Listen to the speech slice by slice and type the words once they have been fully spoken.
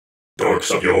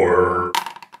Dorks of Yore.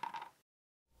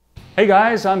 Hey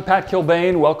guys, I'm Pat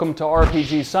Kilbane. Welcome to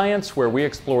RPG Science, where we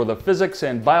explore the physics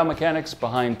and biomechanics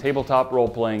behind tabletop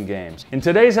role-playing games. In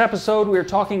today's episode, we are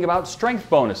talking about strength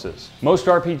bonuses. Most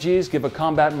RPGs give a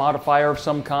combat modifier of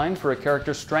some kind for a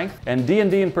character's strength, and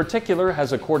D&D in particular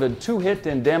has accorded 2-hit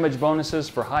and damage bonuses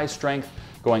for high strength,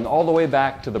 going all the way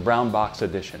back to the brown box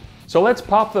edition. So let's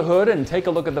pop the hood and take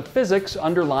a look at the physics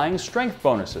underlying strength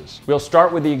bonuses. We'll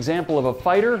start with the example of a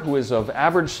fighter who is of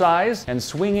average size and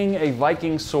swinging a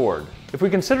Viking sword. If we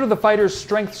consider the fighter's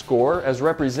strength score as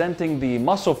representing the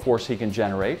muscle force he can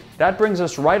generate, that brings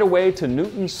us right away to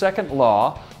Newton's second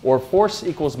law, or force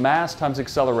equals mass times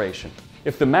acceleration.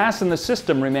 If the mass in the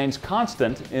system remains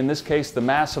constant, in this case the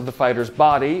mass of the fighter's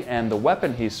body and the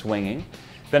weapon he's swinging,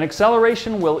 then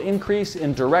acceleration will increase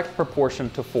in direct proportion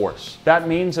to force. That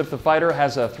means if the fighter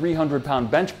has a 300-pound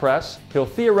bench press, he'll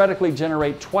theoretically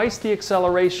generate twice the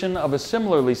acceleration of a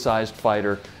similarly sized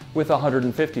fighter with a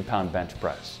 150-pound bench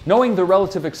press. Knowing the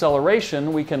relative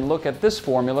acceleration, we can look at this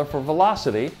formula for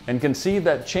velocity and can see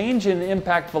that change in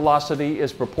impact velocity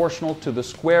is proportional to the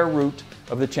square root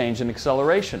of the change in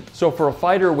acceleration. So for a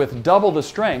fighter with double the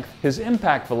strength, his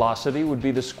impact velocity would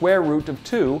be the square root of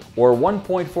 2, or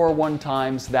 1.41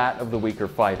 times that of the weaker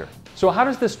fighter. So how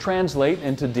does this translate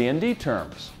into D&D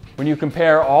terms? When you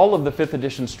compare all of the 5th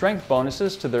edition strength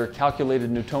bonuses to their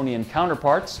calculated Newtonian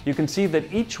counterparts, you can see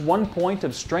that each 1 point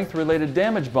of strength-related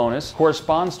damage bonus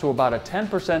corresponds to about a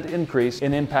 10% increase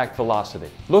in impact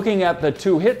velocity. Looking at the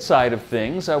 2-hit side of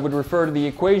things, I would refer to the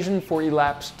equation for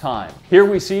elapsed time. Here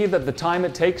we see that the time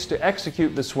it takes to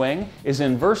execute the swing is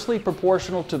inversely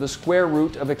proportional to the square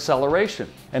root of acceleration,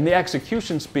 and the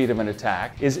execution speed of an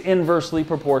attack is inversely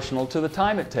proportional to the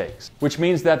time it takes, which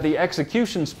means that the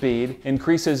execution speed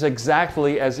increases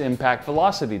exactly as impact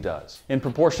velocity does, in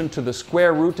proportion to the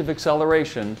square root of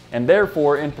acceleration, and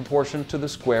therefore in proportion to the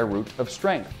square root of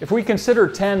strength. If we consider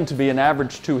 10 to be an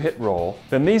average 2-hit roll,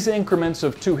 then these increments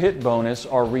of 2-hit bonus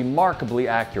are remarkably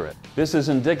accurate. This is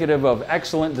indicative of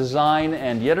excellent design,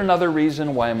 and yet another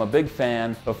reason why I'm a big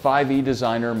fan of 5e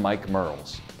designer Mike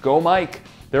Mearls. Go Mike!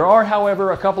 There are,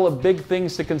 however, a couple of big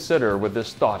things to consider with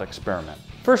this thought experiment.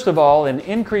 First of all, an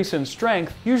increase in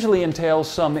strength usually entails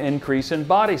some increase in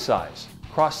body size,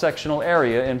 cross-sectional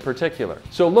area in particular.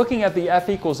 So looking at the F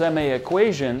equals ma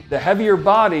equation, the heavier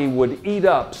body would eat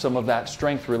up some of that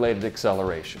strength-related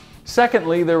acceleration.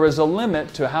 Secondly, there is a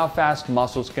limit to how fast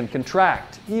muscles can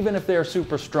contract, even if they are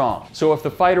super strong. So if the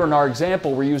fighter in our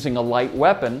example were using a light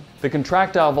weapon, the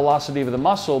contractile velocity of the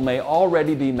muscle may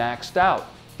already be maxed out,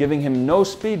 giving him no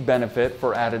speed benefit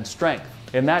for added strength.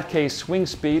 In that case, swing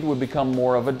speed would become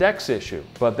more of a dex issue,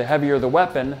 but the heavier the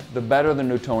weapon, the better the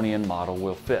Newtonian model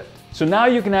will fit. So now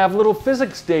you can have little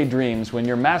physics daydreams when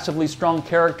your massively strong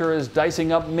character is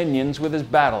dicing up minions with his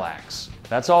battle axe.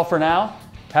 That's all for now.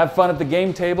 Have fun at the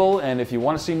game table, and if you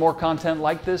want to see more content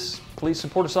like this, please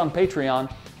support us on Patreon.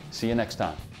 See you next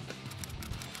time.